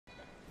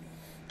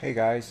Hey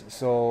guys,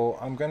 so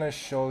I'm gonna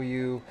show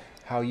you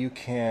how you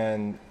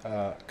can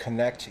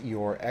connect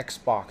your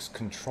Xbox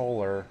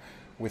controller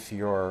with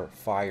your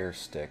Fire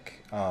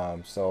Stick.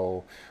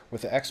 So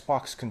with the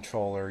Xbox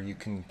controller, you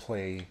can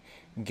play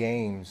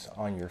games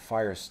on your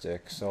Fire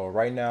Stick. So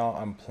right now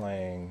I'm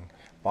playing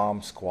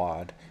Bomb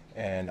Squad,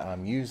 and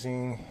I'm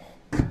using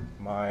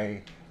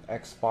my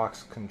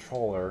Xbox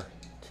controller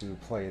to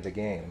play the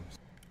game.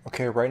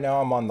 Okay, right now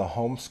I'm on the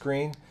home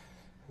screen.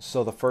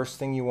 So the first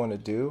thing you want to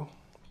do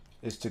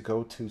is to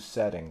go to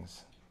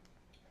settings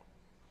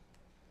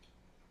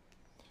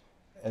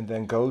and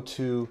then go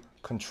to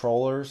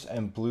controllers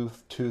and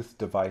Bluetooth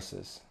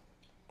devices.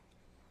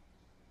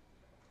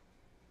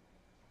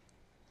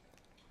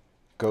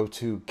 Go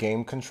to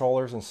game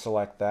controllers and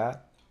select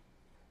that,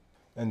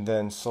 and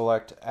then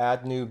select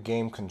add new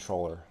game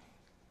controller.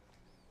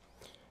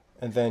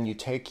 And then you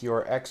take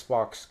your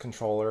Xbox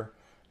controller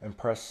and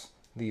press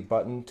the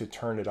button to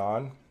turn it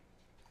on,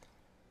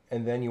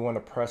 and then you want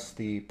to press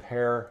the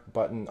pair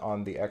button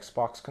on the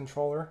Xbox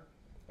controller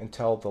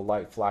until the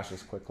light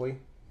flashes quickly.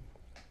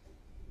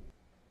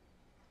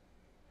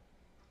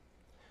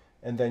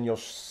 And then you'll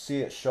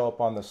see it show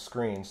up on the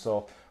screen.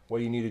 So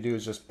what you need to do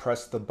is just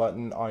press the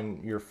button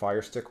on your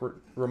Fire Stick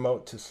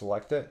remote to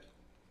select it,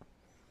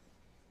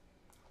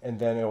 and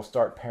then it'll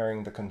start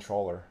pairing the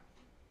controller.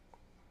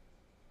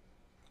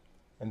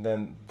 And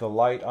then the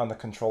light on the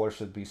controller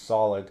should be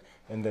solid,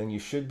 and then you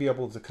should be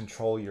able to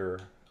control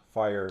your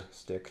Fire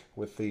Stick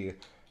with the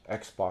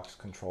Xbox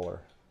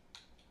controller.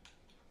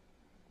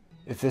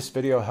 If this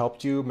video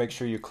helped you, make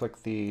sure you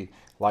click the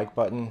like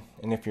button,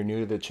 and if you're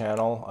new to the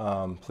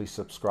channel, please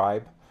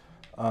subscribe.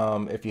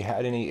 If you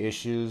had any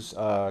issues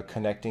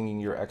connecting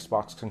your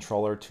Xbox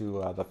controller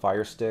to the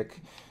Fire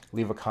Stick,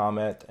 leave a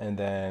comment and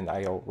then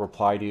I'll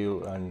reply to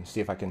you and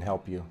see if I can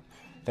help you.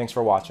 Thanks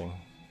for watching.